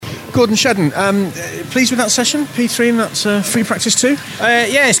Gordon Shedden, pleased with that session, P3 and that free practice 2?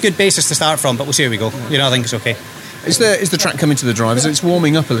 Yeah, it's good basis to start from, but we'll see how we go. I think it's okay. Is the track coming to the drivers? It's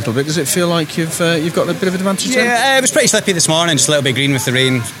warming up a little bit. Does it feel like you've got a bit of advantage there? Yeah, it was pretty slippy this morning, just a little bit green with the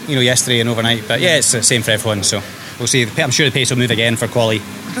rain, yesterday and overnight. But yeah, it's the same for everyone, so we'll see. I'm sure the pace will move again for quali.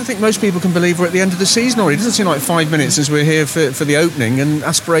 I don't think most people can believe we're at the end of the season already. It doesn't seem like 5 minutes since we're here for the opening, and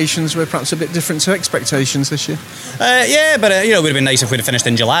aspirations were perhaps a bit different to expectations this year. Yeah, but it would have been nice if we'd have finished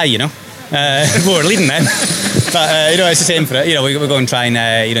in July, we were leading then. But it's the same for it. We're going to try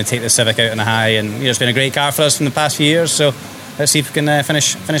and take the Civic out on a high, and it's been a great car for us from the past few years. So let's see if we can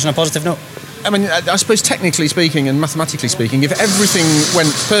finish on a positive note. I mean, I suppose technically speaking and mathematically speaking, if everything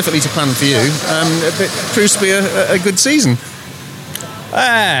went perfectly to plan for you, it proves to be a good season. We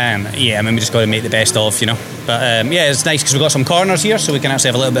just got to make the best of, But it's nice because we've got some corners here, so we can actually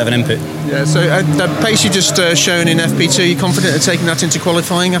have a little bit of an input. Yeah, so the pace you just shown in FP2, are you confident of taking that into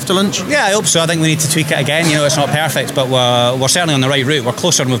qualifying after lunch? Yeah, I hope so. I think we need to tweak it again. It's not perfect, but we're certainly on the right route. We're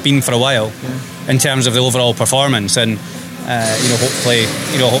closer than we've been for a while in terms of the overall performance, and hopefully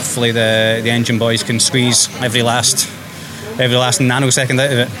the engine boys can squeeze every last nanosecond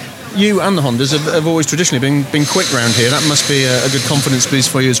out of it. You and the Hondas have always traditionally been quick round here. That must be a good confidence boost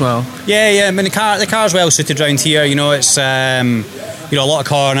for you as well. Yeah. I mean, the car's well suited round here. It's a lot of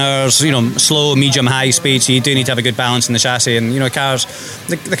corners. Slow, medium, high speed. So you do need to have a good balance in the chassis. And the car's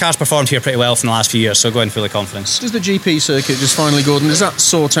performed here pretty well from the last few years. So go in full of confidence. Does the GP circuit just finally, Gordon? Does that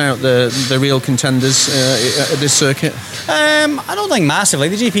sort out the real contenders at this circuit? I don't think massively.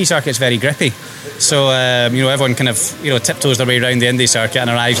 The GP circuit's very grippy. So, everyone kind of, tiptoes their way around the Indy circuit and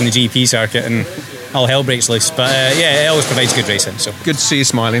arrives in the GP circuit and all hell breaks loose. But, it always provides good racing. So good to see you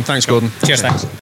smiling. Thanks, Gordon. Cheers, thanks.